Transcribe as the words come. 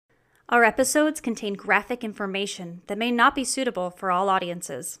Our episodes contain graphic information that may not be suitable for all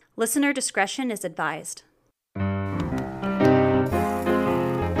audiences. Listener discretion is advised. Would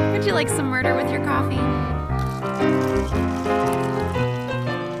you like some murder with your coffee?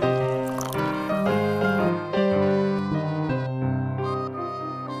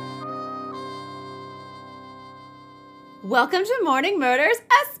 Welcome to Morning Murders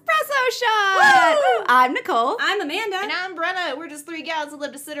Espresso Shot! Woo! I'm Nicole. I'm Amanda. And I'm Brenna. We're just three gals that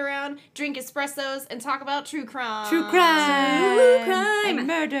love to sit around, drink espressos, and talk about true crime. True crime. True crime. And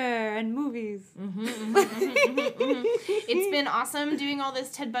murder and movies. It's been awesome doing all this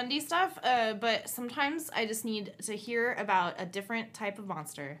Ted Bundy stuff, but sometimes I just need to hear about a different type of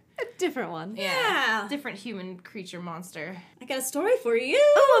monster. A different one. Yeah. Different human creature monster. I got a story for you.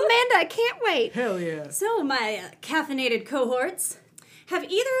 Oh, Amanda, I can't wait. Hell yeah. So, my caffeinated cohorts, have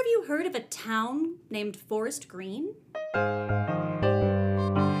either of you heard of a town named Forest Green?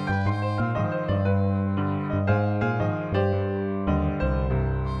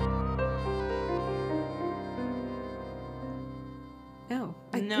 No.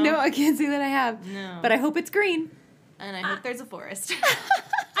 No. I can't say that I have. No. But I hope it's green. And I hope there's a forest.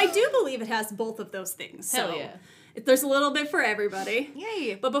 I do believe it has both of those things. Hell So yeah. there's a little bit for everybody.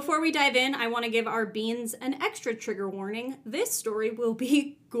 Yay. But before we dive in, I want to give our beans an extra trigger warning. This story will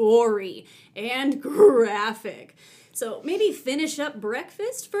be gory and graphic. So maybe finish up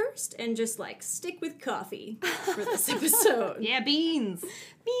breakfast first and just stick with coffee for this episode. Yeah, beans.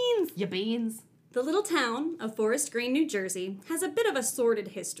 Beans. Yeah, beans. The little town of Forest Green, New Jersey has a bit of a sordid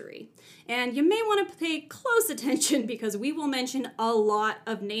history, and you may want to pay close attention because we will mention a lot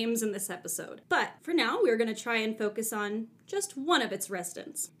of names in this episode. But for now, we're going to try and focus on just one of its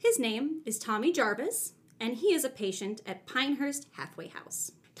residents. His name is Tommy Jarvis, and he is a patient at Pinehurst Halfway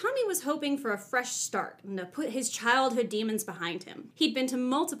House. Tommy was hoping for a fresh start and to put his childhood demons behind him. He'd been to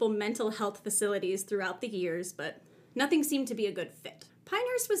multiple mental health facilities throughout the years, but nothing seemed to be a good fit.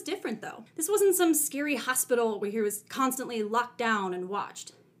 Pinehurst was different, though. This wasn't some scary hospital where he was constantly locked down and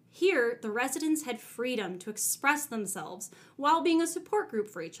watched. Here, the residents had freedom to express themselves while being a support group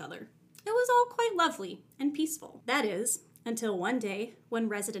for each other. It was all quite lovely and peaceful. That is, until one day when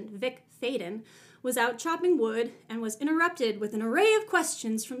resident Vic Faden was out chopping wood and was interrupted with an array of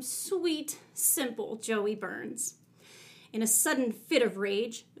questions from sweet, simple Joey Burns. In a sudden fit of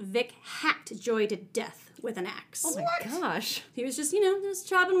rage, Vic hacked Joey to death with an axe. Oh my gosh. He was just, just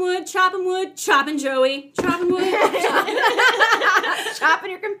chopping wood, chopping Joey, chopping wood,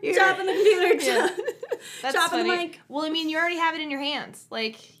 Chopping your computer. chopping the computer, That's chopping funny. the mic. Well, I mean, you already have it in your hands.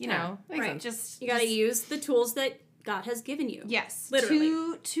 You know. Right. Just You gotta use the tools that God has given you. Yes.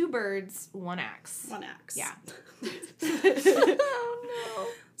 Literally. Two birds, one axe. One axe. Yeah. Oh no.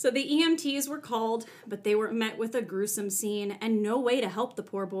 So the EMTs were called, but they were met with a gruesome scene and no way to help the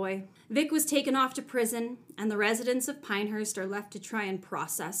poor boy. Vic was taken off to prison, and the residents of Pinehurst are left to try and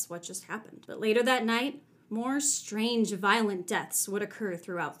process what just happened. But later that night, more strange, violent deaths would occur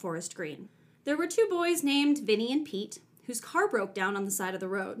throughout Forest Green. There were two boys named Vinny and Pete, whose car broke down on the side of the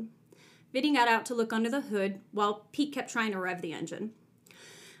road. Vinny got out to look under the hood, while Pete kept trying to rev the engine.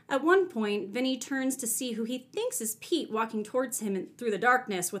 At one point, Vinny turns to see who he thinks is Pete walking towards him through the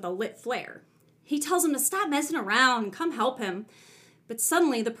darkness with a lit flare. He tells him to stop messing around and come help him. But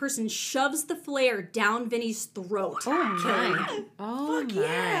suddenly, the person shoves the flare down Vinny's throat, killing him. Oh Fuck my.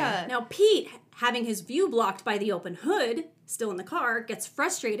 yeah. Now, Pete, having his view blocked by the open hood, still in the car, gets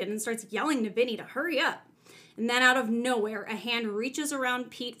frustrated and starts yelling to Vinny to hurry up. And then out of nowhere, a hand reaches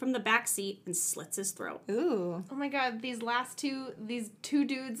around Pete from the back seat and slits his throat. Ooh. Oh my god, these two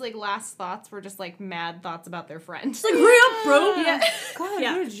dudes, last thoughts were just, mad thoughts about their friend. It's like, hurry up, bro! Yeah. God,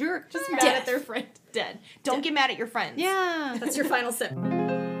 Yeah. what a jerk. Just mad Dead. at their friend. Dead. Don't get mad at your friends. Yeah. That's your final sip.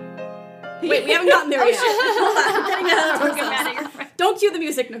 Wait, we haven't gotten there yet. Hold on, I'm getting ahead of Don't get ourselves. mad at your friends. Don't cue the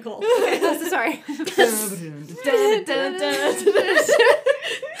music, Nicole. Okay, So sorry.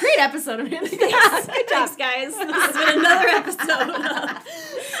 Great episode, Amanda. Thanks, guys. This has been another episode of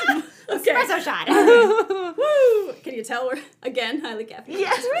Espresso shot. Woo! Can you tell we're, again, highly caffeinated?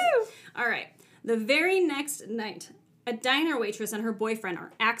 Yes. Woo. All right. The very next night, a diner waitress and her boyfriend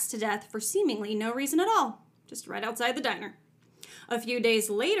are axed to death for seemingly no reason at all, just right outside the diner. A few days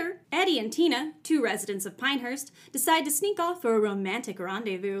later, Eddie and Tina, two residents of Pinehurst, decide to sneak off for a romantic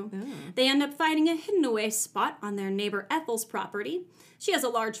rendezvous. They end up finding a hidden-away spot on their neighbor Ethel's property. She has a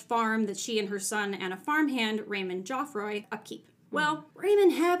large farm that she and her son and a farmhand, Raymond Joffroy, upkeep. Well,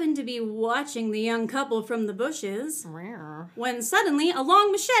 Raymond happened to be watching the young couple from the bushes when suddenly a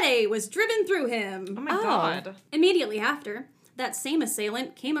long machete was driven through him. Oh my god. Immediately after, that same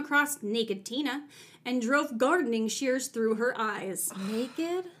assailant came across naked Tina and drove gardening shears through her eyes.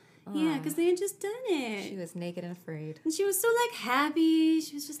 Naked? Yeah, because they had just done it. She was naked and afraid. And she was so, like, happy.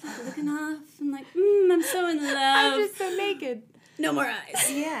 She was just, like, looking off and, like, I'm so in love. I'm just so naked. No more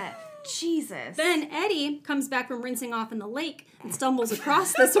eyes. Yeah. Jesus. Then Eddie comes back from rinsing off in the lake and stumbles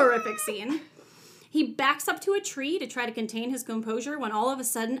across this horrific scene. He backs up to a tree to try to contain his composure when all of a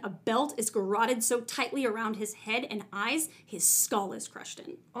sudden a belt is garroted so tightly around his head and eyes, his skull is crushed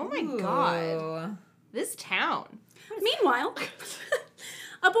in. Oh my God. This town. Meanwhile,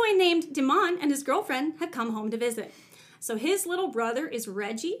 a boy named Damon and his girlfriend have come home to visit. So his little brother is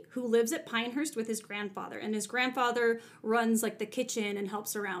Reggie, who lives at Pinehurst with his grandfather. And his grandfather runs, like, the kitchen and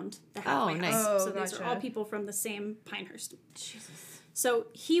helps around the halfway nice. house. Oh, So these are gotcha. all people from the same Pinehurst. Jesus. So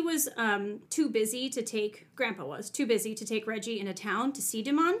he was too busy to take, Grandpa was, too busy to take Reggie into town to see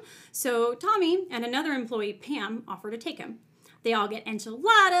Damon. So Tommy and another employee, Pam, offer to take him. They all get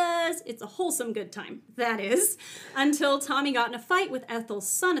enchiladas. It's a wholesome good time. That is, until Tommy got in a fight with Ethel's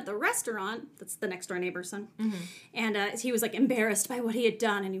son at the restaurant. That's the next door neighbor's son. And he was, like, embarrassed by what he had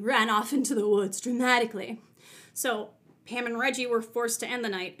done, and he ran off into the woods dramatically. So Pam and Reggie were forced to end the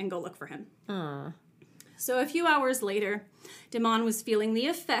night and go look for him. So a few hours later, Damon was feeling the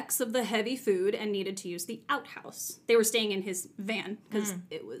effects of the heavy food and needed to use the outhouse. They were staying in his van because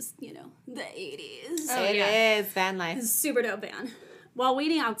it was, the 80s. It is van life. His super dope van. While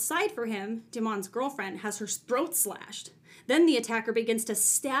waiting outside for him, Damon's girlfriend has her throat slashed. Then the attacker begins to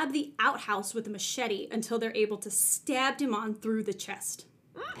stab the outhouse with a machete until they're able to stab Damon through the chest.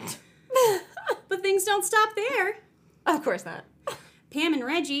 But things don't stop there. Of course not. Pam and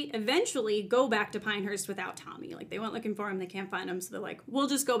Reggie eventually go back to Pinehurst without Tommy. Like, they went looking for him, they can't find him, so they're like, we'll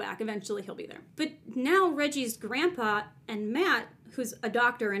just go back. Eventually he'll be there. But now Reggie's grandpa and Matt, who's a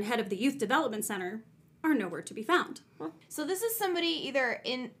doctor and head of the Youth Development Center, are nowhere to be found. So this is somebody either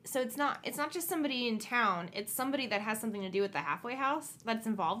in. So it's not just somebody in town. It's somebody that has something to do with the halfway house that's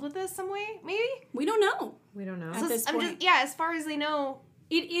involved with this some way. Maybe. We don't know. We don't know. At this point. As far as they know.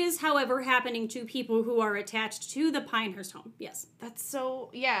 It is, however, happening to people who are attached to the Pinehurst home. Yes. That's so.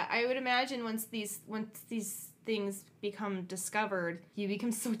 Yeah, I would imagine once these things become discovered, you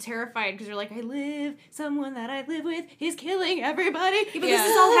become so terrified because you're like, someone that I live with is killing everybody. But this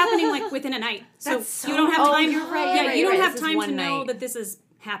is all happening, like, within a night. So, you don't have time. you're right, Yeah, you're you right, don't right. have This is time one to know night. that this is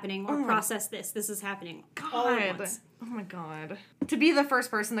happening or process this. This is happening all at once. Oh my God. To be the first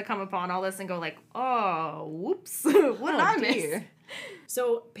person to come upon all this and go like, oh, whoops. What did I miss?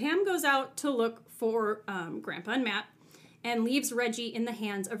 So Pam goes out to look for Grandpa and Matt and leaves Reggie in the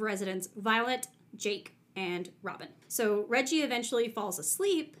hands of residents Violet, Jake, and Robin. So Reggie eventually falls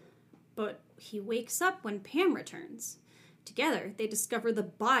asleep, but he wakes up when Pam returns. Together, they discover the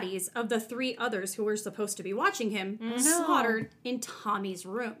bodies of the 3 others who were supposed to be watching him slaughtered in Tommy's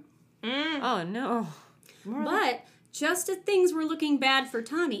room. Oh, no. But just as things were looking bad for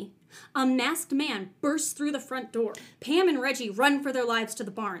Tommy, a masked man bursts through the front door. Pam and Reggie run for their lives to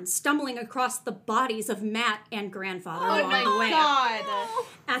the barn, stumbling across the bodies of Matt and Grandfather along the way. God.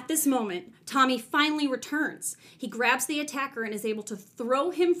 At this moment, Tommy finally returns. He grabs the attacker and is able to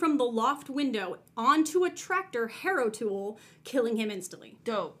throw him from the loft window onto a tractor harrow tool, killing him instantly.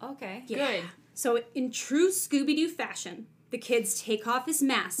 Dope. Okay. Good. So in true Scooby-Doo fashion, the kids take off his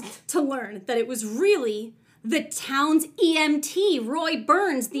mask to learn that it was really the town's EMT, Roy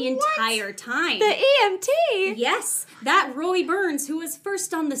Burns, the entire time. The EMT? Yes, that Roy Burns, who was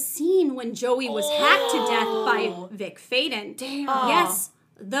first on the scene when Joey was hacked to death by Vic Faden. Damn. Yes,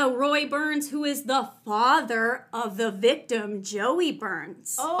 the Roy Burns who is the father of the victim, Joey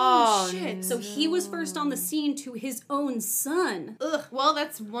Burns. Oh, shit. So he was first on the scene to his own son. Ugh. Well,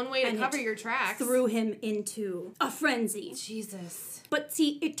 that's one way to And cover it your tracks. Threw him into a frenzy. Jesus. But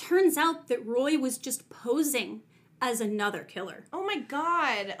see, it turns out that Roy was just posing as another killer. Oh my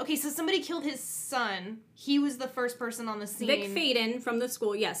God. Okay, so somebody killed his son. He was the first person on the scene. Vic Faden from the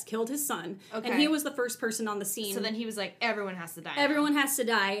school, yes, killed his son. Okay. And he was the first person on the scene. So then he was like, everyone has to die. Everyone has to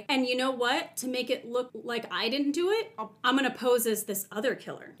die. And you know what? To make it look like I didn't do it, I'm going to pose as this other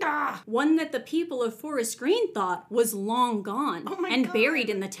killer. Ah. One that the people of Forest Green thought was long gone Oh my and God. buried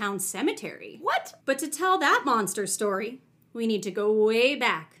in the town cemetery. What? But to tell that monster story, we need to go way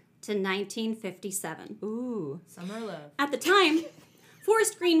back to 1957. Ooh. Summer love. At the time,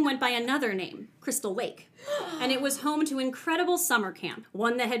 Forest Green went by another name, Crystal Lake, and it was home to incredible summer camp,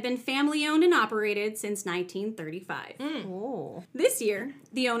 one that had been family-owned and operated since 1935. Oh. This year,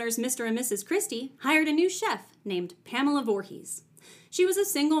 the owners, Mr. and Mrs. Christie, hired a new chef named Pamela Voorhees. She was a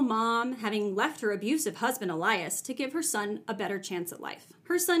single mom, having left her abusive husband Elias to give her son a better chance at life.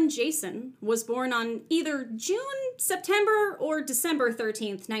 Her son Jason was born on either June, September, or December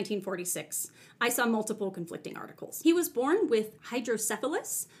 13th, 1946. I saw multiple conflicting articles. He was born with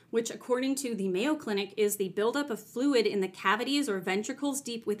hydrocephalus, which according to the Mayo Clinic is the buildup of fluid in the cavities or ventricles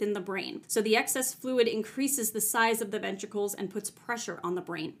deep within the brain. So the excess fluid increases the size of the ventricles and puts pressure on the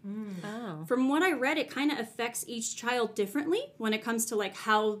brain. Oh. From what I read, it kind of affects each child differently when it comes to like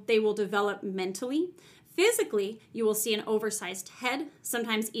how they will develop mentally. Physically, you will see an oversized head,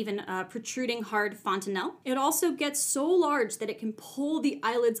 sometimes even a protruding hard fontanelle. It also gets so large that it can pull the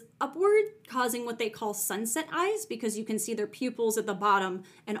eyelids upward, causing what they call sunset eyes, because you can see their pupils at the bottom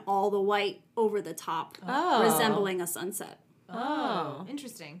and all the white over the top, resembling a sunset. Oh,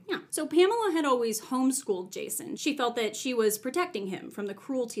 interesting. Yeah. So Pamela had always homeschooled Jason. She felt that she was protecting him from the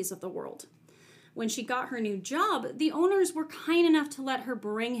cruelties of the world. When she got her new job, the owners were kind enough to let her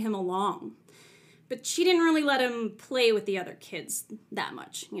bring him along. But she didn't really let him play with the other kids that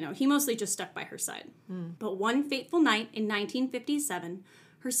much. You know, he mostly just stuck by her side. But one fateful night in 1957,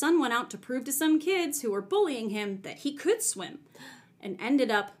 her son went out to prove to some kids who were bullying him that he could swim and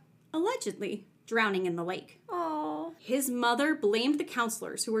ended up, allegedly, drowning in the lake. Oh. His mother blamed the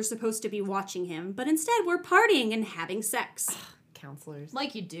counselors who were supposed to be watching him, but instead were partying and having sex. Counselors.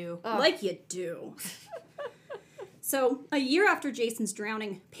 Like you do. Like you do. So, a year after Jason's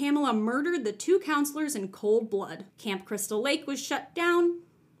drowning, Pamela murdered the 2 counselors in cold blood. Camp Crystal Lake was shut down,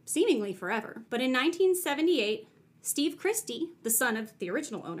 seemingly forever. But in 1978, Steve Christie, the son of the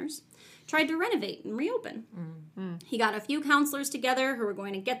original owners, tried to renovate and reopen. He got a few counselors together who were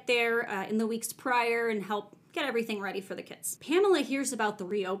going to get there in the weeks prior and help get everything ready for the kids. Pamela hears about the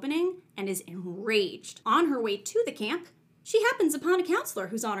reopening and is enraged. On her way to the camp, she happens upon a counselor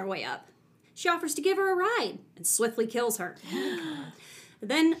who's on her way up. She offers to give her a ride and swiftly kills her.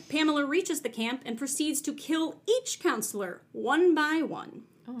 Then Pamela reaches the camp and proceeds to kill each counselor one by one.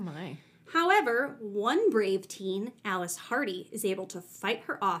 Oh my. However, one brave teen, Alice Hardy, is able to fight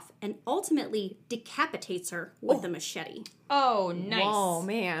her off and ultimately decapitates her with a machete. Oh, nice. Oh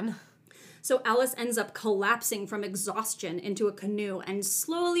man. So Alice ends up collapsing from exhaustion into a canoe and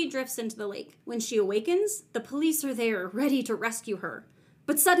slowly drifts into the lake. When she awakens, the police are there, ready to rescue her.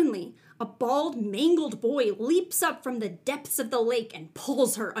 But suddenly, a bald, mangled boy leaps up from the depths of the lake and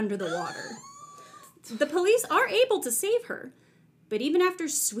pulls her under the water. The police are able to save her, but even after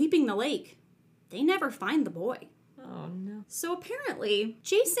sweeping the lake, they never find the boy. Oh no. So apparently,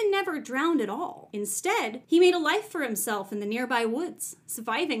 Jason never drowned at all. Instead, he made a life for himself in the nearby woods,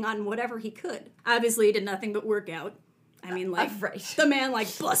 surviving on whatever he could. Obviously, he did nothing but work out. I mean, like, Right. the man,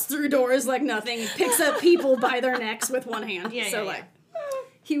 like, busts through doors like nothing. He picks up people by their necks with one hand. Yeah. Like,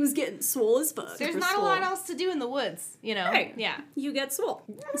 he was getting swole as fuck. There's For not a swole. lot else to do in the woods, you know? Right. Yeah. You get swole.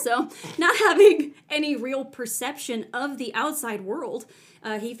 So, not having any real perception of the outside world,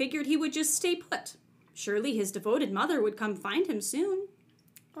 he figured he would just stay put. Surely his devoted mother would come find him soon.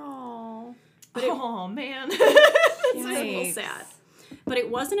 Oh. Oh, man. It's a little Yikes. sad. But it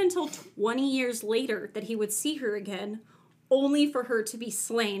wasn't until 20 years later that he would see her again, only for her to be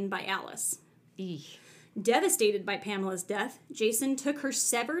slain by Alice. Eesh. Devastated by Pamela's death, Jason took her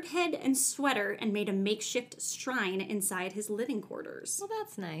severed head and sweater and made a makeshift shrine inside his living quarters. Well,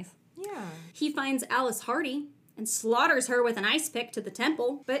 that's nice. Yeah. He finds Alice Hardy and slaughters her with an ice pick to the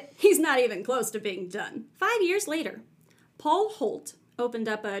temple, but he's not even close to being done. 5 years later, Paul Holt opened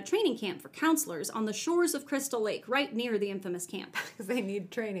up a training camp for counselors on the shores of Crystal Lake, right near the infamous camp. Because they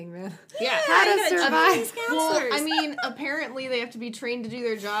need training, man. Yeah. How to you gotta survive. train these Well, counselors. I mean, apparently they have to be trained to do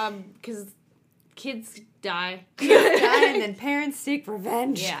their job because kids die. Die and then parents seek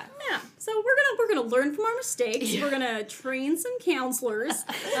revenge. Yeah. Yeah, so we're gonna learn from our mistakes. We're gonna train some counselors,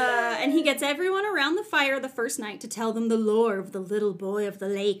 and he gets everyone around the fire the first night to tell them the lore of the little boy of the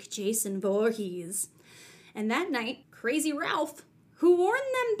lake, Jason Voorhees. And that night, Crazy Ralph, who warned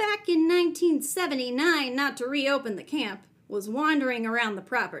them back in 1979 not to reopen the camp, was wandering around the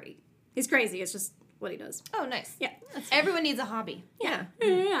property. He's crazy. It's just what he does. Oh, nice. Yeah. Everyone needs a hobby. Yeah.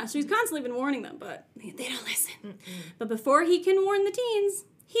 So he's constantly been warning them, but they don't listen. But before he can warn the teens,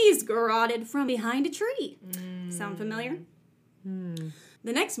 he's garroted from behind a tree. Sound familiar? The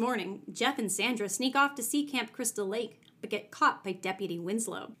next morning, Jeff and Sandra sneak off to see Camp Crystal Lake, but get caught by Deputy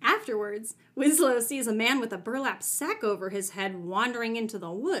Winslow. Afterwards, Winslow sees a man with a burlap sack over his head wandering into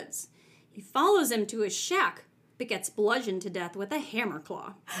the woods. He follows him to his shack, but gets bludgeoned to death with a hammer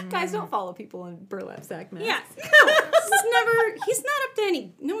claw. Guys, don't follow people in burlap sack masks. Yeah, no, he's not up to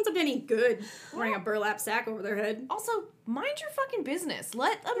any, no one's up to any good wearing a burlap sack over their head. Also, mind your fucking business.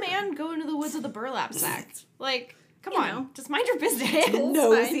 Let a man go into the woods with a burlap sack. Like, come You on. know. Just mind your business.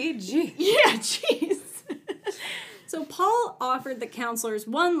 Nosy. Gee. Yeah, jeez. So Paul Paul offered the counselors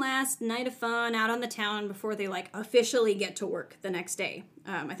one last night of fun out on the town before they, like, officially get to work the next day.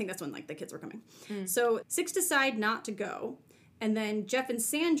 I think that's when, like, the kids were coming. So 6 decide not to go, and then Jeff and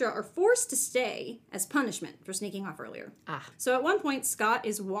Sandra are forced to stay as punishment for sneaking off earlier. So at one point, Scott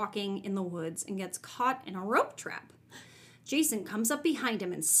is walking in the woods and gets caught in a rope trap. Jason comes up behind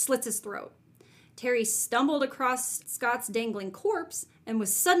him and slits his throat. Terry stumbled across Scott's dangling corpse and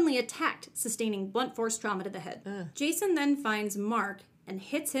was suddenly attacked, sustaining blunt force trauma to the head. Jason then finds Mark and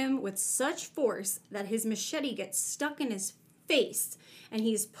hits him with such force that his machete gets stuck in his face, and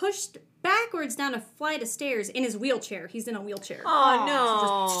he's pushed backwards down a flight of stairs in his wheelchair. He's in a wheelchair. Oh,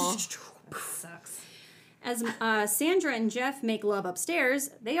 no. Sucks. As Sandra and Jeff make love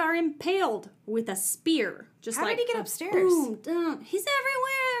upstairs, they are impaled with a spear. Just How like did he get a upstairs? Boom, dum. He's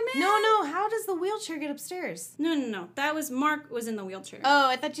everywhere, man. No, how does the wheelchair get upstairs? No. That was Mark was in the wheelchair. Oh,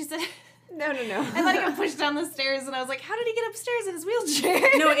 I thought you said... No. I thought he got pushed down the stairs, and I was like, how did he get upstairs in his wheelchair?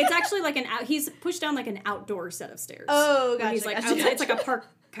 No, it's actually like he's pushed down like an outdoor set of stairs. Oh, Where gotcha, he's like gotcha, outside. It's like gotcha. a park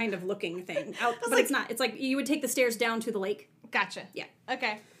kind of looking thing. But like- it's not. It's like you would take the stairs down to the lake. Gotcha. Yeah.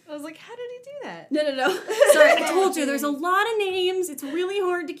 Okay. I was like, how did he do that? No. Sorry, I told you there's a lot of names. It's really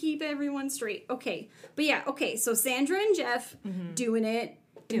hard to keep everyone straight. Okay. But yeah, okay. So Sandra and Jeff doing it,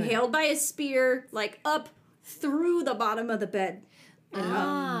 impaled by a spear, like up through the bottom of the bed.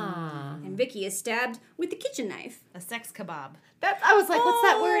 And Vicky is stabbed with the kitchen knife. A sex kebab. I was like, what's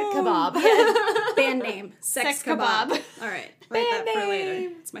that word? Kebab. Band name. Sex kebab. kebab. All right. Write that for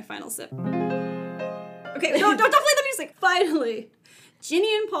later. It's my final sip. Okay, don't play the music. Finally,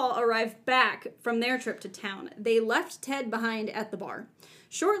 Ginny and Paul arrive back from their trip to town. They left Ted behind at the bar.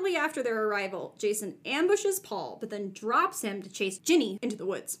 Shortly after their arrival, Jason ambushes Paul, but then drops him to chase Ginny into the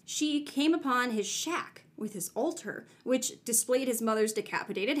woods. She came upon his shack with his altar, which displayed his mother's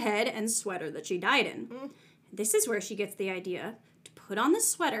decapitated head and sweater that she died in. This is where she gets the idea to put on the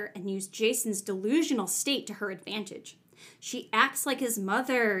sweater and use Jason's delusional state to her advantage. She acts like his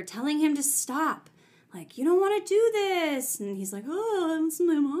mother, telling him to stop. Like, you don't want to do this. And he's like, oh, it's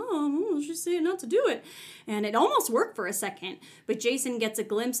my mom. Oh, she's saying not to do it. And it almost worked for a second. But Jason gets a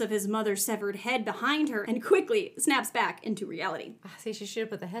glimpse of his mother's severed head behind her and quickly snaps back into reality. See, she should have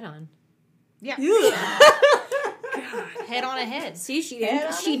put the head on. Yeah. God. Head on a head. See, she Head didn't.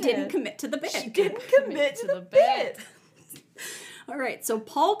 on She a didn't head. commit to the bit. She didn't commit to the bit. All right, so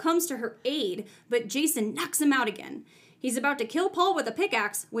Paul comes to her aid, but Jason knocks him out again. He's about to kill Paul with a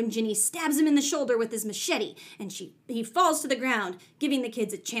pickaxe when Ginny stabs him in the shoulder with his machete, and he falls to the ground, giving the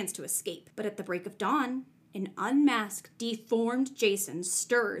kids a chance to escape. But at the break of dawn, an unmasked, deformed Jason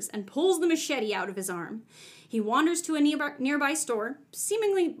stirs and pulls the machete out of his arm. He wanders to a nearby store,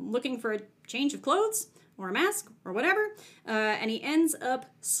 seemingly looking for a change of clothes or a mask or whatever, and he ends up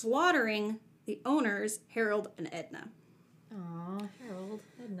slaughtering the owners, Harold and Edna. Aw, Harold,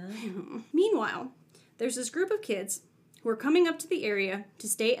 Edna. Meanwhile, there's this group of kids who are coming up to the area to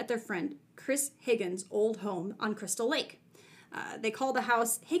stay at their friend Chris Higgins' old home on Crystal Lake. They call the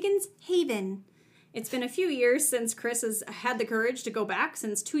house Higgins Haven. It's been a few years since Chris has had the courage to go back,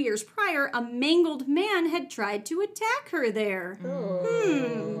 since 2 years prior, a mangled man had tried to attack her there.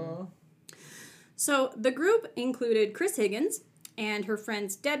 So the group included Chris Higgins and her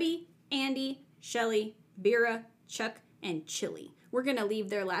friends Debbie, Andy, Shelly, Vera, Chuck, and Chili. We're going to leave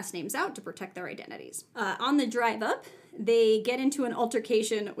their last names out to protect their identities. On the drive up, they get into an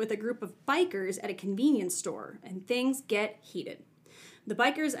altercation with a group of bikers at a convenience store, and things get heated. The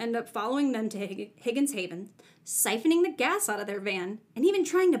bikers end up following them to Higgins Haven, siphoning the gas out of their van, and even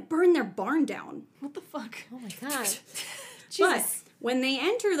trying to burn their barn down. What the fuck? Oh my god. But when they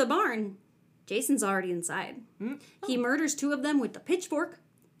enter the barn, Jason's already inside. He murders 2 of them with the pitchfork,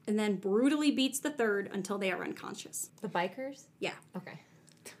 and then brutally beats the 3rd until they are unconscious. The bikers? Yeah. Okay.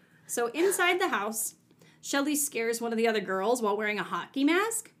 So inside the house, Shelly scares one of the other girls while wearing a hockey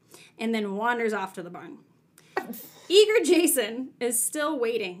mask, and then wanders off to the barn. Eager Jason is still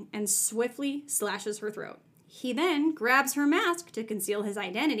waiting and swiftly slashes her throat. He then grabs her mask to conceal his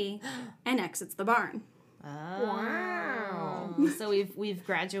identity and exits the barn. Wow. So we've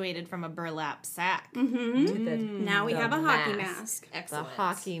graduated from a burlap sack. Now we The have a hockey mask. mask. The Excellent.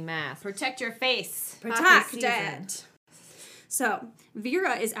 hockey mask. Protect your face. Protect season. it. So,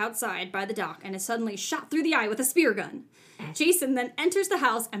 Vera is outside by the dock and is suddenly shot through the eye with a spear gun. Jason then enters the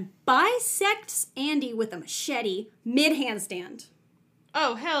house and bisects Andy with a machete mid-handstand.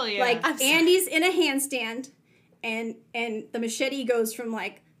 Oh, hell yeah. Like, Andy's in a handstand, and the machete goes from,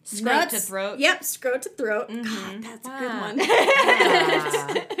 like, Scrot nuts. to throat. Yep, scrot to throat. God, that's a good Wow. one.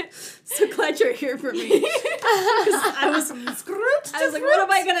 Ah. So glad you're here for me. 'Cause I was like, what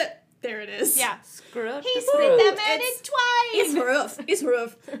am I gonna... There it is. Yeah. Screw He spit that man in It's twice. rough. It's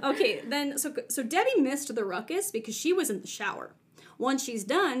rough. Okay, then so Debbie missed the ruckus because she was in the shower. Once she's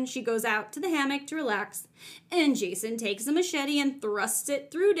done, she goes out to the hammock to relax, and Jason takes a machete and thrusts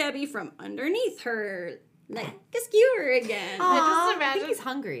it through Debbie from underneath her, like a skewer again. I just I imagine think he's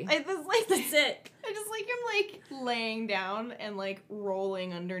hungry. I just like That's it. I just like him like laying down and like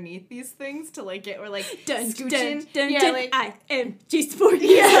rolling underneath these things to like get or like Dun, scooching. dun, dun, yeah, dun. like I am Jason Voorhees.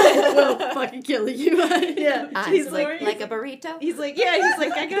 Yeah. Will fucking kill you. yeah. He's Jason like Voorhees. a burrito. He's like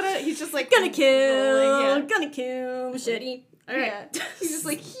he's just like Gonna kill. rolling, Gonna kill. Machete. All right. yeah. He's just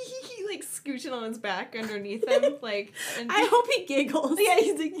like he like scooching on his back underneath him like. And I hope he giggles. yeah,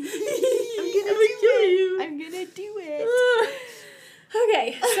 he's like I'm gonna do it.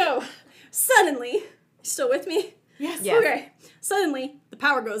 Okay, so suddenly, still with me? Yes. Yeah. Okay, suddenly the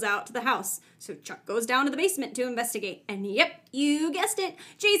power goes out to the house. So Chuck goes down to the basement to investigate. And yep, you guessed it,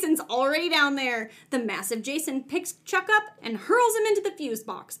 Jason's already down there. The massive Jason picks Chuck up and hurls him into the fuse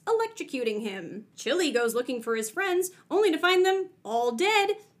box, electrocuting him. Chili goes looking for his friends, only to find them all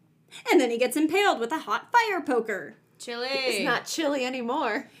dead. And then he gets impaled with a hot fire poker. Chili. It's not chilly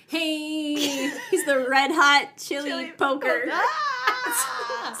anymore. Hey, he's the red hot chili poker.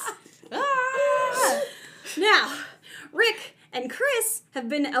 Ah! Ah! Now, Rick and Chris have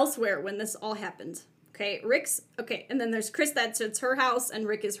been elsewhere when this all happened. Okay, and then there's Chris, it's her house, and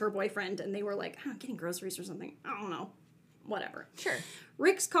Rick is her boyfriend, and they were like, getting groceries or something. I don't know. Whatever. Sure.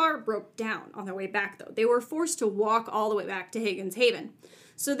 Rick's car broke down on their way back, though. They were forced to walk all the way back to Higgins Haven.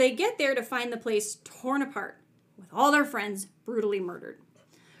 So they get there to find the place torn apart, with all their friends brutally murdered.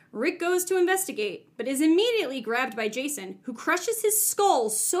 Rick goes to investigate, but is immediately grabbed by Jason, who crushes his skull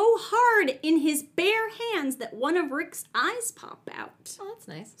so hard in his bare hands that one of Rick's eyes pop out. Oh, that's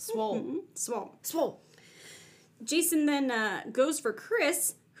nice. Swole. Swole. Swole. Jason then goes for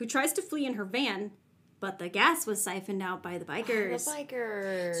Chris, who tries to flee in her van, but the gas was siphoned out by the bikers. The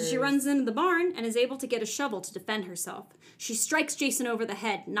bikers. So she runs into the barn and is able to get a shovel to defend herself. She strikes Jason over the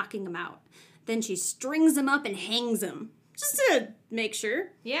head, knocking him out. Then she strings him up and hangs him. Just to make sure.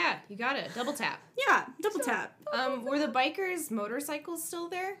 Yeah, you got it. Double tap. Yeah, double tap. Were the bikers' motorcycles still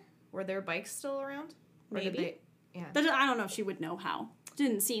there? Were their bikes still around? Or did Maybe. they- yeah. But I don't know if she would know how.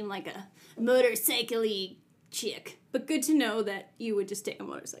 Didn't seem like a motorcycle-y chick. But good to know that you would just take a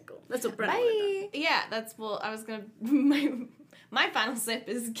motorcycle. That's what Brenna would have done. Bye. Yeah, that's I was gonna my final sip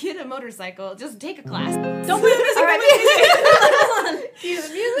is get a motorcycle. Just take a class. Don't put the music. All right. Hold on. Cue the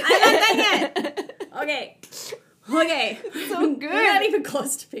music. I'm not done yet. Okay. so good. We're not even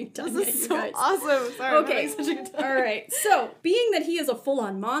close to being done yet, This is you so guys. awesome. Sorry, I'm Okay. having such a good time. All right. So, being that he is a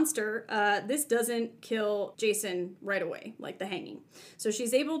full-on monster, this doesn't kill Jason right away, like the hanging. So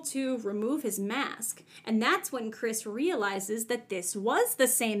she's able to remove his mask, and that's when Chris realizes that this was the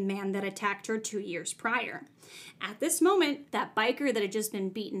same man that attacked her 2 years prior. At this moment, that biker that had just been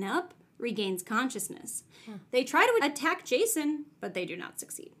beaten up regains consciousness. They try to attack Jason, but they do not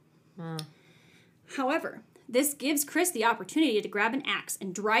succeed. However, this gives Chris the opportunity to grab an axe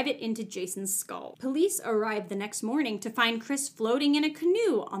and drive it into Jason's skull. Police arrive the next morning to find Chris floating in a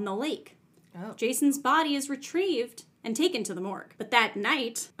canoe on the lake. Oh. Jason's body is retrieved and taken to the morgue. But that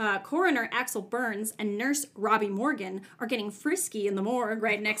night, coroner Axel Burns and nurse Robbie Morgan are getting frisky in the morgue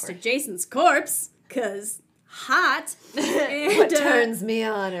right next to Jason's corpse, 'cause hot. And, What turns me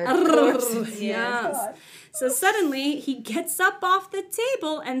on are corpses. Yes. So suddenly, he gets up off the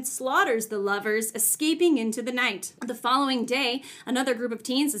table and slaughters the lovers, escaping into the night. The following day, another group of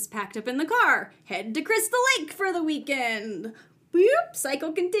teens is packed up in the car, head to Crystal Lake for the weekend. Boop,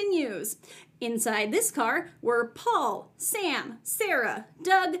 cycle continues. Inside this car were Paul, Sam, Sarah,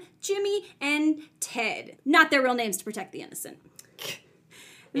 Doug, Jimmy, and Ted. Not their real names to protect the innocent.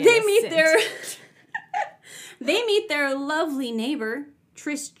 They meet their They meet their lovely neighbor,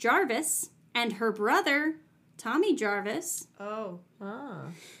 Trish Jarvis, and her brother, Tommy Jarvis. Oh. Ah.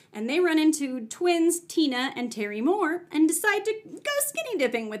 And they run into twins Tina and Terry Moore and decide to go skinny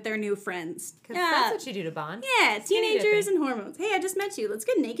dipping with their new friends. Because that's what you do to bond. Yeah, Skinny teenagers dipping. and hormones. Hey, I just met you. Let's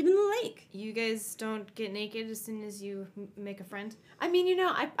get naked in the lake. You guys don't get naked as soon as you make a friend? I mean, you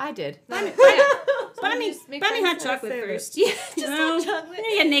know, I did. Buy me just make hot friends. chocolate Save it. first. Yeah, You just know? hot chocolate.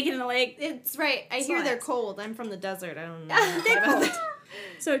 You get naked in the lake. It's right. I hear Science. they're cold. I'm from the desert. I don't know. They're about cold. that.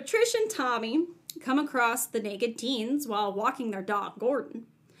 So Trish and Tommy come across the naked teens while walking their dog, Gordon.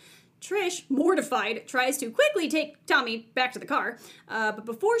 Trish, mortified, tries to quickly take Tommy back to the car, but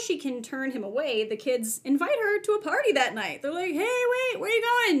before she can turn him away, the kids invite her to a party that night. They're like, hey, wait, where are you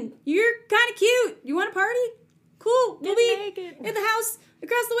going? You're kind of cute. You want a party? Cool. We'll be naked. in the house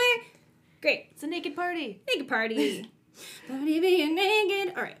across the way. Great. It's a naked party. Naked party. But even you're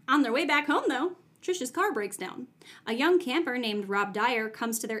naked. All right. On their way back home, though, Trish's car breaks down. A young camper named Rob Dyer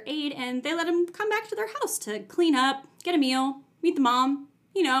comes to their aid, and they let him come back to their house to clean up, get a meal, meet the mom.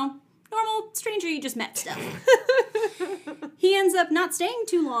 You know, normal stranger you just met stuff. He ends up not staying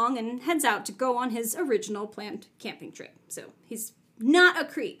too long and heads out to go on his original planned camping trip. So he's not a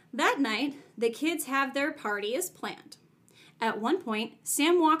creep. That night, the kids have their party as planned. At one point,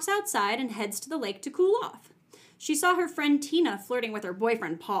 Sam walks outside and heads to the lake to cool off. She saw her friend Tina flirting with her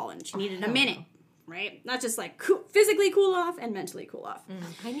boyfriend Paul, and she needed a minute, right? Not just like physically cool off and mentally cool off.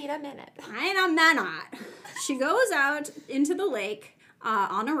 I need a minute. I know, not. She goes out into the lake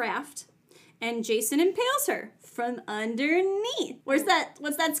on a raft, and Jason impales her from underneath. What's that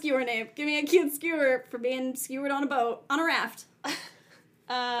skewer name? Give me a cute skewer for being skewered on a boat, on a raft.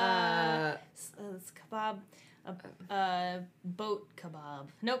 It's kebab. Boat kebab.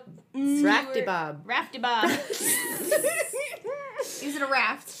 Nope. Rafty Bob. Rafty Bob. He's in a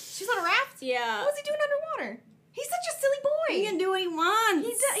raft. She's on a raft? Yeah. What's he doing underwater? He's such a silly boy. He can do what he wants.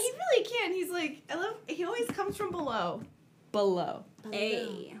 He really can. He's like, he always comes from below. Below.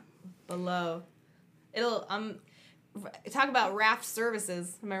 Hey. Below. Talk about raft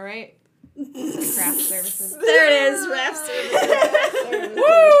services. Am I right? Craft services. There it is, raft services.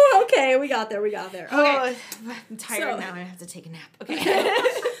 Woo! Okay, we got there. Okay. Oh, I'm tired So- now. I have to take a nap. Okay.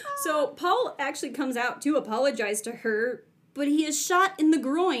 So Paul actually comes out to apologize to her, but he is shot in the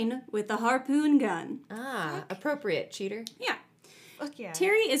groin with a harpoon gun. Appropriate, cheater. Yeah. Fuck yeah.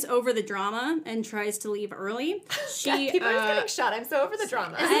 Terry is over the drama and tries to leave early. She People are getting shot. I'm so over the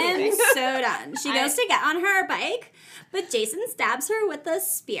drama. I'm so done. She goes to get on her bike, but Jason stabs her with a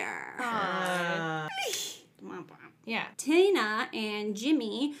spear. Yeah. Tina and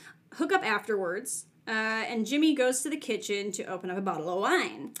Jimmy hook up afterwards, and Jimmy goes to the kitchen to open up a bottle of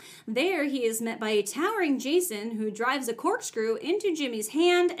wine. There, he is met by a towering Jason who drives a corkscrew into Jimmy's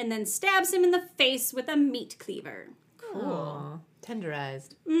hand and then stabs him in the face with a meat cleaver. Cool.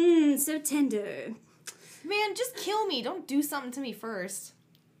 Tenderized. So tender. Man, just kill me. Don't do something to me first.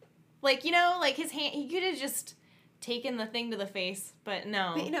 Like, you know, like his hand, he could have just taken the thing to the face, but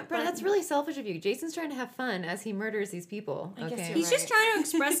no. But, Brenda, that's really selfish of you. Jason's trying to have fun as he murders these people. I guess Okay. you're He's just trying to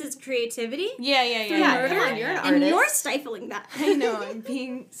express his creativity. Yeah. Yeah, Murder, come on, you're an and artist. you're stifling that. I know, I'm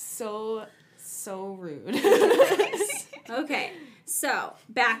being so rude. Okay, so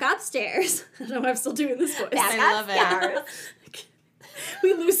back upstairs. I don't know if I'm still doing this voice. I love it.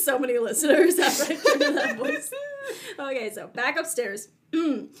 We lose so many listeners after I do that voice. Okay, so back upstairs.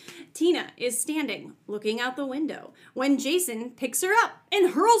 Tina is standing, looking out the window, when Jason picks her up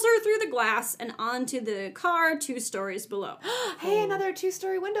and hurls her through the glass and onto the car 2 stories below. Hey, another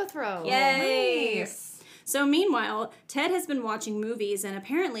 2-story window throw. Yay! Nice. So meanwhile, Ted has been watching movies, and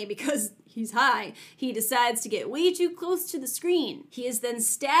apparently because he's high, he decides to get way too close to the screen. He is then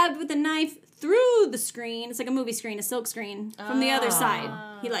stabbed with a knife through the screen. It's like a movie screen, a silk screen, from the other side.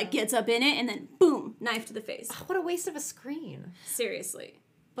 He gets up in it, and then boom, knife to the face. What a waste of a screen. Seriously.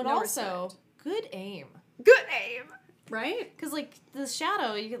 But No also, good aim. Good aim. Right? Because, like, the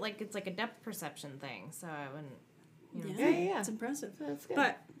shadow, you get, like, it's like a depth perception thing, so I wouldn't, Yeah. It's impressive. That's good.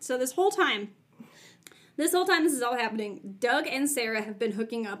 But, so this whole time this is all happening, Doug and Sarah have been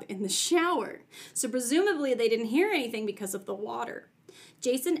hooking up in the shower. So presumably they didn't hear anything because of the water.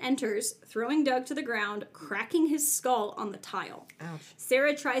 Jason enters, throwing Doug to the ground, cracking his skull on the tile. Ouch.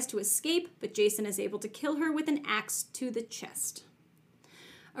 Sarah tries to escape, but Jason is able to kill her with an axe to the chest.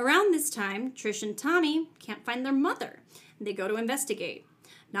 Around this time, Trish and Tommy can't find their mother. They go to investigate.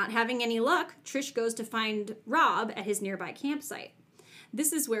 Not having any luck, Trish goes to find Rob at his nearby campsite.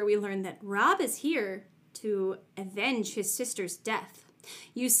 This is where we learn that Rob is here to avenge his sister's death.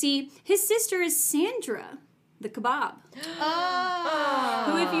 You see, his sister is Sandra, the kebab.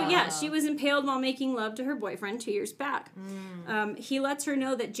 Who, she was impaled while making love to her boyfriend 2 years back. He lets her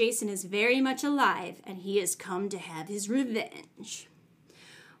know that Jason is very much alive and he has come to have his revenge.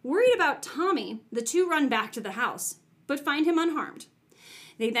 Worried about Tommy, the two run back to the house, but find him unharmed.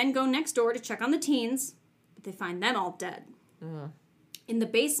 They then go next door to check on the teens, but they find them all dead. In the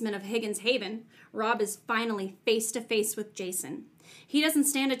basement of Higgins Haven, Rob is finally face to face with Jason. He doesn't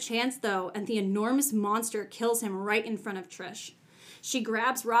stand a chance, though, and the enormous monster kills him right in front of Trish. She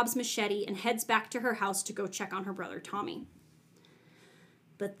grabs Rob's machete and heads back to her house to go check on her brother Tommy.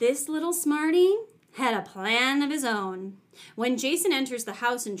 But this little smarty had a plan of his own. When Jason enters the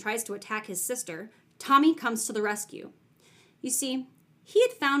house and tries to attack his sister, Tommy comes to the rescue. You see, he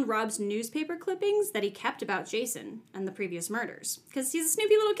had found Rob's newspaper clippings that he kept about Jason and the previous murders, because he's a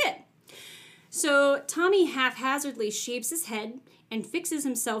snoopy little kid. So Tommy haphazardly shaves his head and fixes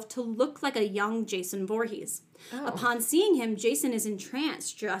himself to look like a young Jason Voorhees. Upon seeing him, Jason is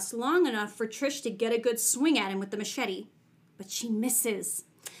entranced just long enough for Trish to get a good swing at him with the machete. But she misses.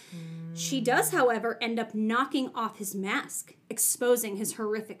 She does, however, end up knocking off his mask, exposing his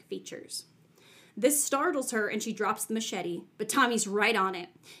horrific features. This startles her and she drops the machete, but Tommy's right on it.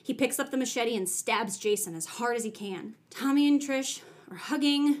 He picks up the machete and stabs Jason as hard as he can. Tommy and Trish are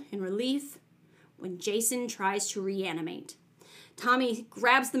hugging in relief when Jason tries to reanimate. Tommy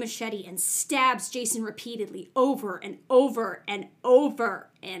grabs the machete and stabs Jason repeatedly over and over and over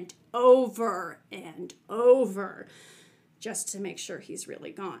and over and over, just to make sure he's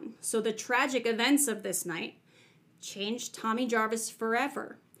really gone. So the tragic events of this night changed Tommy Jarvis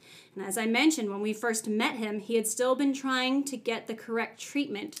forever. And as I mentioned, when we first met him, he had still been trying to get the correct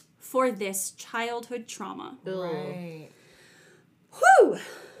treatment for this childhood trauma. Right. Whew!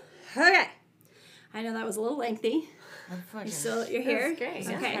 Okay. I know that was a little lengthy. I'm fucking You're here? That's great.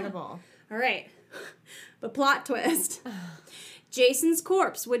 Okay. incredible. All right. But plot twist. Jason's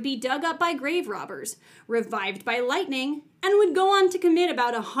corpse would be dug up by grave robbers, revived by lightning, and would go on to commit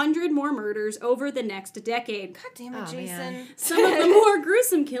about 100 more murders over the next decade. God damn it, Oh, Jason. man. Some of the more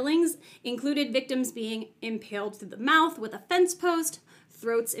gruesome killings included victims being impaled through the mouth with a fence post,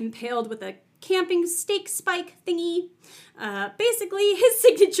 throats impaled with a camping stake spike thingy. Basically, his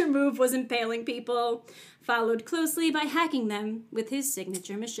signature move was impaling people, followed closely by hacking them with his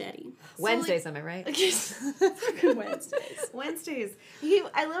signature machete. Wednesdays, am I right? Wednesdays. Wednesdays.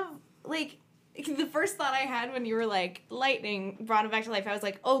 I love, like, the first thought I had when you were like, lightning brought him back to life, I was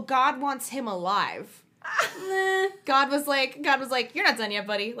like, oh, God wants him alive. God was like, you're not done yet,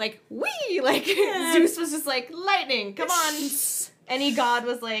 buddy. Like, wee! Like, Zeus was just like, lightning, come on. Any god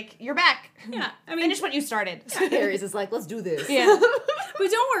was like, you're back. Yeah, I mean, Finish what you started. Aries is like, let's do this. Yeah.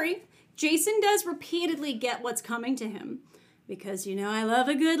 but don't worry, Jason does repeatedly get what's coming to him. Because, you know, I love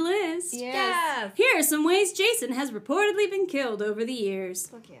a good list. Yes. Here are some ways Jason has reportedly been killed over the years.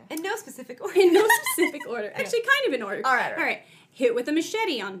 Fuck yeah. In no specific order. In no specific order. Actually, kind of in order. All right. All right. Hit with a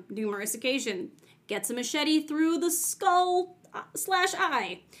machete on numerous occasions. Gets a machete through the skull /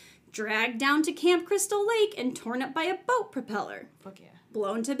 eye. Dragged down to Camp Crystal Lake and torn up by a boat propeller. Fuck yeah.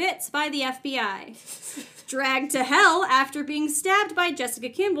 Blown to bits by the FBI. Dragged to hell after being stabbed by Jessica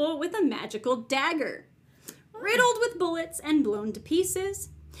Kimball with a magical dagger. Riddled with bullets and blown to pieces.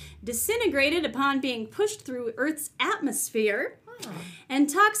 Disintegrated upon being pushed through Earth's atmosphere. And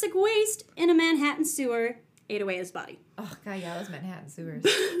toxic waste in a Manhattan sewer ate away his body. Oh, God, yeah, those Manhattan sewers.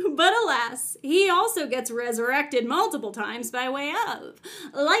 But alas, he also gets resurrected multiple times by way of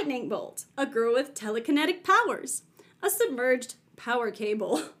lightning bolt, a girl with telekinetic powers, a submerged power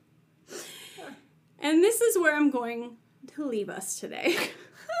cable. And this is where I'm going to leave us today.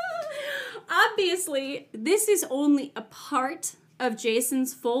 Obviously, this is only a part of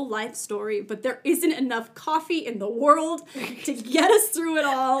Jason's full life story, but there isn't enough coffee in the world to get us through it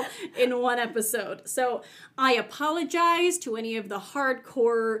all in one episode. So I apologize to any of the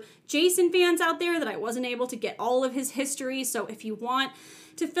hardcore Jason fans out there that I wasn't able to get all of his history. So if you want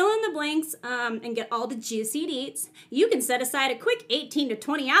to fill in the blanks and get all the juicy deets, you can set aside a quick 18 to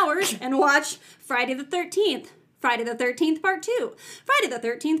 20 hours and watch Friday the 13th, Friday the 13th Part 2, Friday the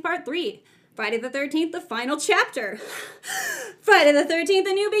 13th Part 3, Friday the 13th, the final chapter. Friday the 13th,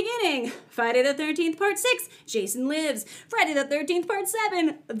 a new beginning. Friday the 13th, part 6, Jason Lives. Friday the 13th, part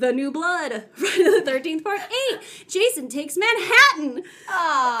 7, The New Blood. Friday the 13th, part 8, Jason Takes Manhattan.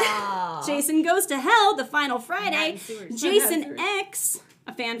 Aww. Jason Goes to Hell, the final Friday. Manhattan sewers. Jason X,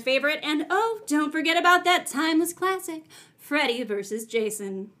 a fan favorite. And oh, don't forget about that timeless classic, Freddy vs.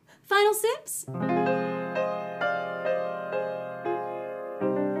 Jason. Final sips?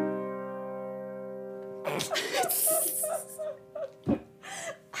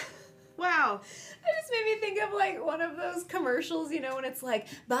 Wow. It just made me think of like one of those commercials, you know, when it's like,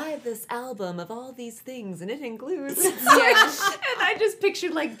 buy this album of all these things and it includes. And I just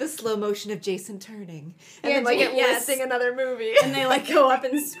pictured like the slow motion of Jason turning. And then like it yes. listing another movie. And they like go up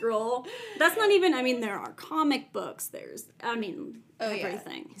and scroll. That's not even, I mean, there are comic books, there's, I mean,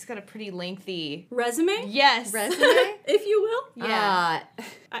 everything. He's got a pretty lengthy Resume? yes Resume? If you will. Yeah.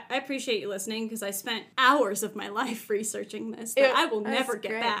 I appreciate you listening because I spent hours of my life researching this that I will never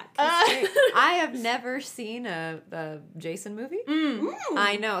get great. back. I have never seen a Jason movie.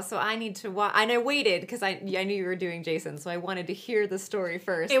 I know, so I need to watch. And I waited because I knew you were doing Jason, so I wanted to hear the story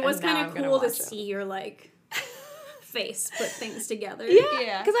first. It was and now kind I'm of gonna cool to watch it. see your like face put things together.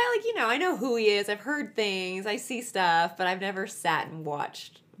 Yeah. Because I know who he is. I've heard things. I see stuff, but I've never sat and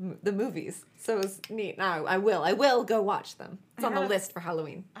watched the movies. So it was neat. No, I will go watch them. It's on the list for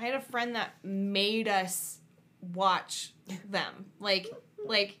Halloween. I had a friend that made us watch them. Like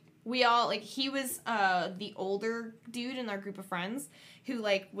we all, like, he was the older dude in our group of friends who,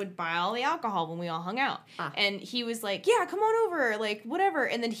 like, would buy all the alcohol when we all hung out. And he was like, yeah, come on over, like, whatever.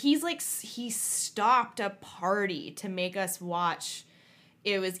 And then he's like, he stopped a party to make us watch.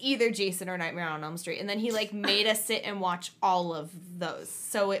 It was either Jason or Nightmare on Elm Street. And then he, like, made us sit and watch all of those.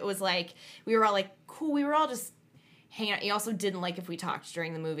 So it was like, we were all like, cool. We were all just hanging out. He also didn't like if we talked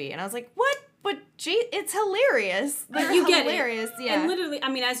during the movie. And I was like, what? But it's hilarious. They're You get hilarious. it. Yeah. And literally, I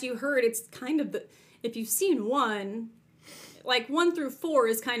mean, as you heard, it's kind of if you've seen 1, like 1 through 4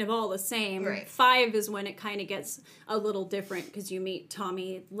 is kind of all the same. Right. 5 is when it kind of gets a little different because you meet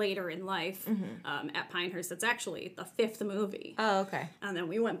Tommy later in life at Pinehurst. That's actually the 5th movie. Oh, okay. And then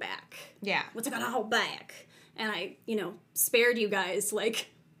we went back. Yeah. What's it gonna hold back? And I, spared you guys like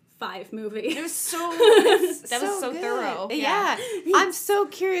 5 movies. It was that was so good. thorough. Yeah. I'm so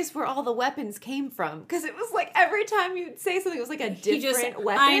curious where all the weapons came from. Because it was like every time you'd say something, it was like a different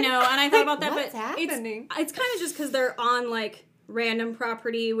weapon. I know, and I thought about that, What's but happening? it's kind of just because they're on like random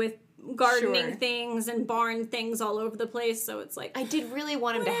property with gardening Sure. things and barn things all over the place, so it's like, I did really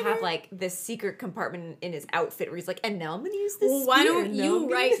want him to have like this secret compartment in his outfit where he's like, and now I'm gonna use this. well, why spear, don't you no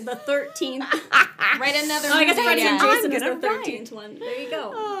write the 13th? Write another Oh, I guess movie. Freddy and Yeah. Jason is the I'm gonna 13th one. There you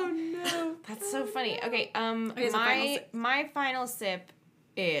go. Oh no. That's so funny. Okay, Here's a final sip. my final sip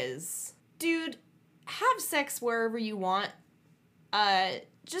is, dude, have sex wherever you want.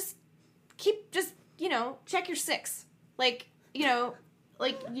 Just check your 6. Like,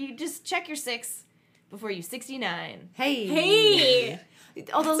 you just check your 6 before you 69. Hey!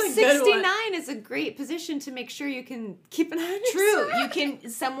 Although That's a good one. 69 is a great position to make sure you can keep an eye on True,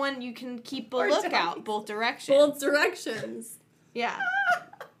 yourself. you can keep a Or lookout don't. both directions. Both directions. Yeah.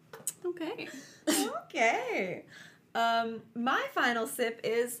 Okay. Okay. My final sip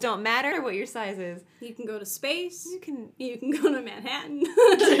is don't matter what your size is. You can go to space. You can go to Manhattan.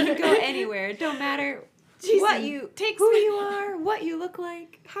 go anywhere. Don't matter what you who you are, what you look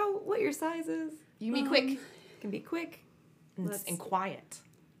like, what your size is. You can be quick It can be quick, and quiet.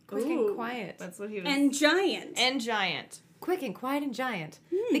 quick Ooh. and quiet. That's what he was. And giant. And giant. Quick and quiet and giant.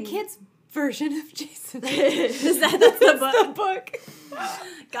 The kids' version of Jason. That's the book. the book.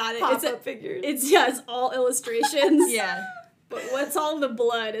 Got it. Pop-up figures. It's all illustrations. Yeah. But what's all the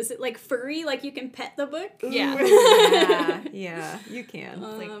blood? Is it like furry? Like you can pet the book? Yeah. yeah, you can.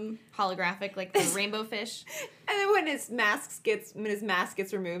 Like holographic, like the rainbow fish. And then when his mask gets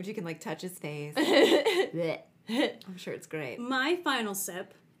removed, you can like touch his face. Blech. I'm sure it's great. My final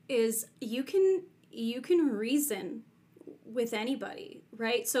sip is you can reason with anybody,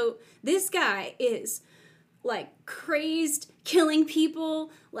 right? So this guy is like crazed, killing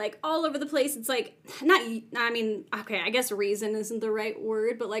people, like all over the place. It's like I guess reason isn't the right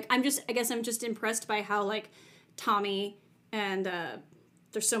word, but like I'm just impressed by how like Tommy and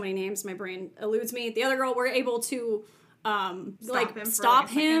there's so many names, my brain eludes me. The other girl were able to stop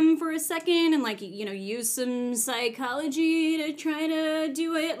him for a second and like use some psychology to try to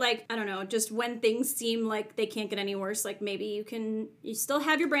do it. Like, I don't know, just when things seem like they can't get any worse, like maybe you still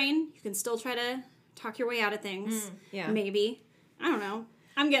have your brain, you can still try to talk your way out of things. Yeah. Maybe. I don't know.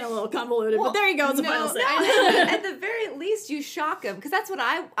 I'm getting a little convoluted, but there you go. It's a final sip. At the very least, you shock him because that's what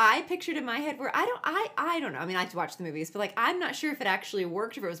I pictured in my head. Where I don't know. I mean, I have to watch the movies, but like I'm not sure if it actually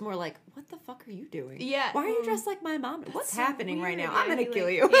worked. If it was more like, what the fuck are you doing? Yeah. Why are you dressed like my mom? What's happening right now? Yeah, I'm gonna kill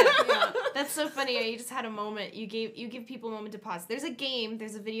you. Yeah. That's so funny. You just had a moment. You give people a moment to pause. There's a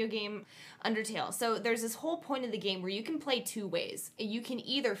video game, Undertale. So there's this whole point of the game where you can play 2 ways. You can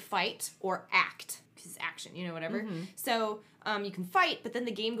either fight or act. Because action, whatever. Mm-hmm. So you can fight, but then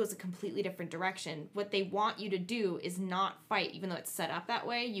the game goes a completely different direction. What they want you to do is not fight, even though it's set up that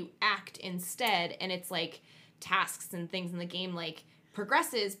way. You act instead, and it's like tasks and things in the game like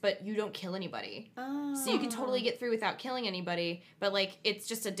progresses, but you don't kill anybody. Oh. So you can totally get through without killing anybody, but like it's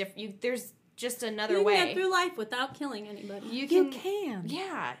just a different. There's just another You way. can get through life without killing anybody. You can.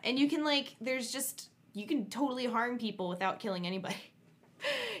 Yeah, and you can you can totally harm people without killing anybody.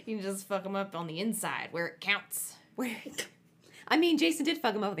 You can just fuck them up on the inside where it counts. I mean, Jason did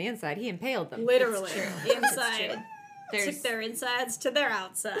fuck him up on the inside. He impaled them. Literally. Inside. There's Took their insides to their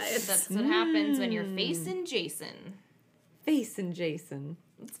outsides. that's what happens when you're facing Jason. Facing Jason.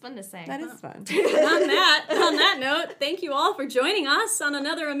 It's fun to say. That is fun. on that note, thank you all for joining us on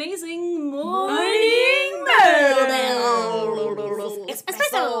another amazing Morning Murder.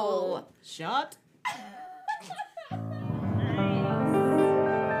 Espresso. Shot.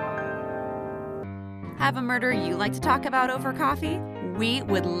 Have a murder you like to talk about over coffee? We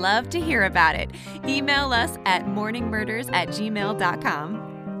would love to hear about it. Email us at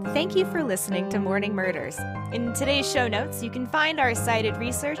morningmurders@gmail.com. Thank you for listening to Morning Murders. In today's show notes, you can find our cited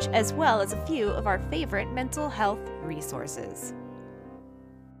research as well as a few of our favorite mental health resources.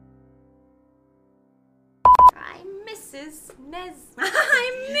 I'm Mrs. Nes.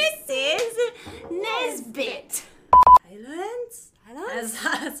 I'm Mrs. Nesbit. Silence.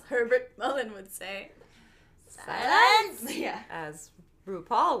 As Herbert Mullen would say. Silence. Yeah. As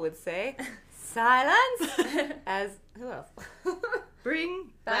RuPaul would say, silence. As who else?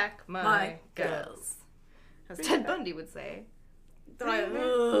 Bring back my girls. As Ted Bundy would say.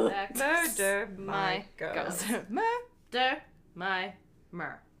 Murder my girls. Murder my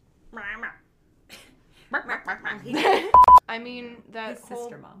mur. I mean, that His whole...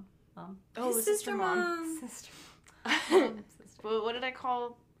 sister mom. Oh, His sister mom. Sister. What did I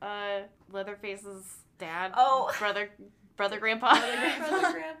call Leatherface's dad? Oh. Brother grandpa?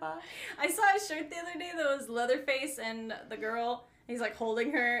 Brother grandpa. I saw a shirt the other day that was Leatherface and the girl. He's like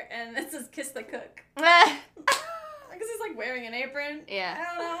holding her, and it says "Kiss the Cook" because he's like wearing an apron. Yeah. I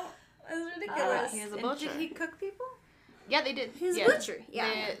don't know. It's ridiculous. he has a And butcher. did he cook people? Yeah, they did. His yeah. butcher.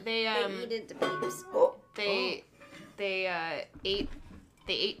 Yeah. They eat into babes. they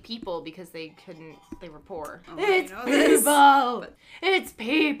ate people because they were poor. Oh, It's I know this. people. It's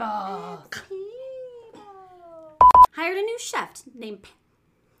people. Hired a new chef named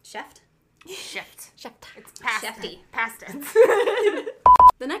Chef. Shift. Chef. It's past Shefty. past tense.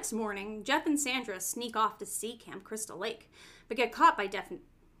 The next morning, Jeff and Sandra sneak off to see Camp Crystal Lake, but get caught by I can't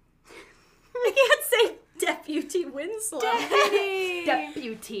say Deputy Winslow. Deputy.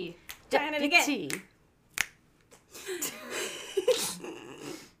 Trying it again. Deputy.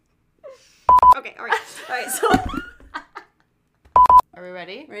 Okay, all right, so Are we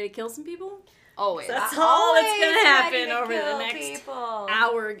ready? ready to kill some people? Always. That's all that's gonna Always happen ready to over the kill next people.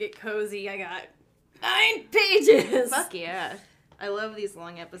 hour. Get cozy. I got 9 pages. Fuck yeah. I love these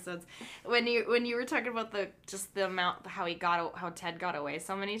long episodes. When you were talking about the amount how Ted got away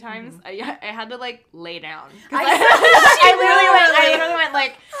so many times, I had to like lay down. I literally went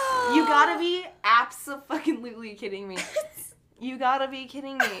like, you gotta be abso-fucking-lutely kidding me. You gotta be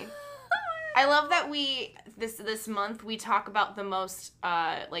kidding me. I love that this month we talk about the most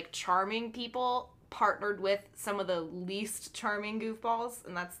like charming people partnered with some of the least charming goofballs,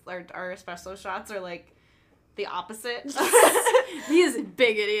 and that's our special shots are like the opposite. These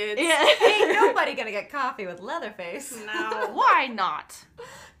big idiots. Yeah. Ain't nobody gonna get coffee with Leatherface. No. Why not?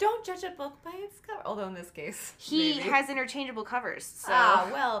 Don't judge a book by its cover. Although in this case, He maybe. has interchangeable covers, so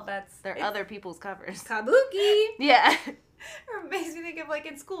well, that's they're other people's covers. Kabuki. Yeah. It makes me think of like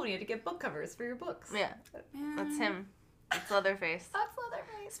in school when you had to get book covers for your books. Yeah. That's him. It's Leatherface. That's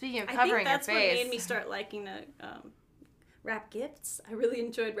Leatherface. Speaking of I covering think that's your what face. made me start liking to wrap gifts. I really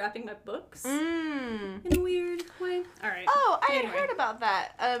enjoyed wrapping my books Mm. in a weird way. All right. Oh, I had Anyway. heard about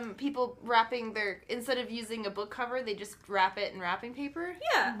that. People wrapping instead of using a book cover, they just wrap it in wrapping paper.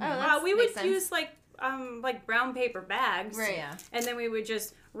 Yeah. that We makes would sense. use like brown paper bags. Right. Yeah. And then we would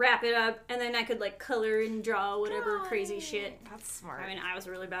just wrap it up, and then I could like color and draw whatever crazy shit. That's smart. I mean, I was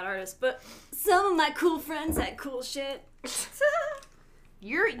a really bad artist, but some of my cool friends had cool shit.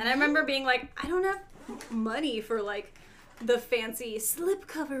 And I remember being like, I don't have money for like the fancy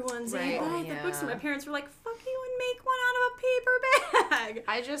slipcover ones that you Right. buy at the Yeah. bookstore. My parents were like, fuck you and make one out of a paper bag.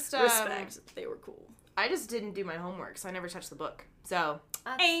 I just Respect. They were cool. I just didn't do my homework, so I never touched the book. So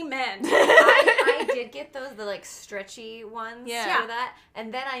Amen. I did get the like stretchy ones Yeah. for that,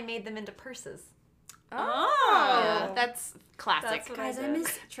 and then I made them into purses. Oh. that's classic. That's what Guys, I did.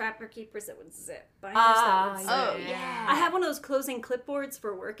 miss Trapper Keepers that would zip. Binders Ah, that would zip. Oh, yeah. I have one of those closing clipboards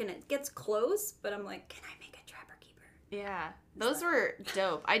for work, and it gets closed, but I'm like, can I make a Trapper Keeper? Yeah, those were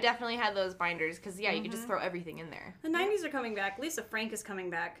dope. I definitely had those binders because you could just throw everything in there. The 90s are coming back. Lisa Frank is coming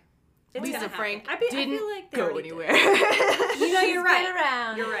back. It's Lisa gonna happen. Frank I didn't feel like they go already did. anywhere. You know, you're right. Been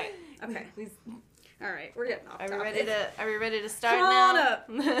around. You're right. Okay. All right, we're getting off Are we topic. ready to? Are we ready to start Come on now?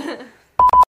 up.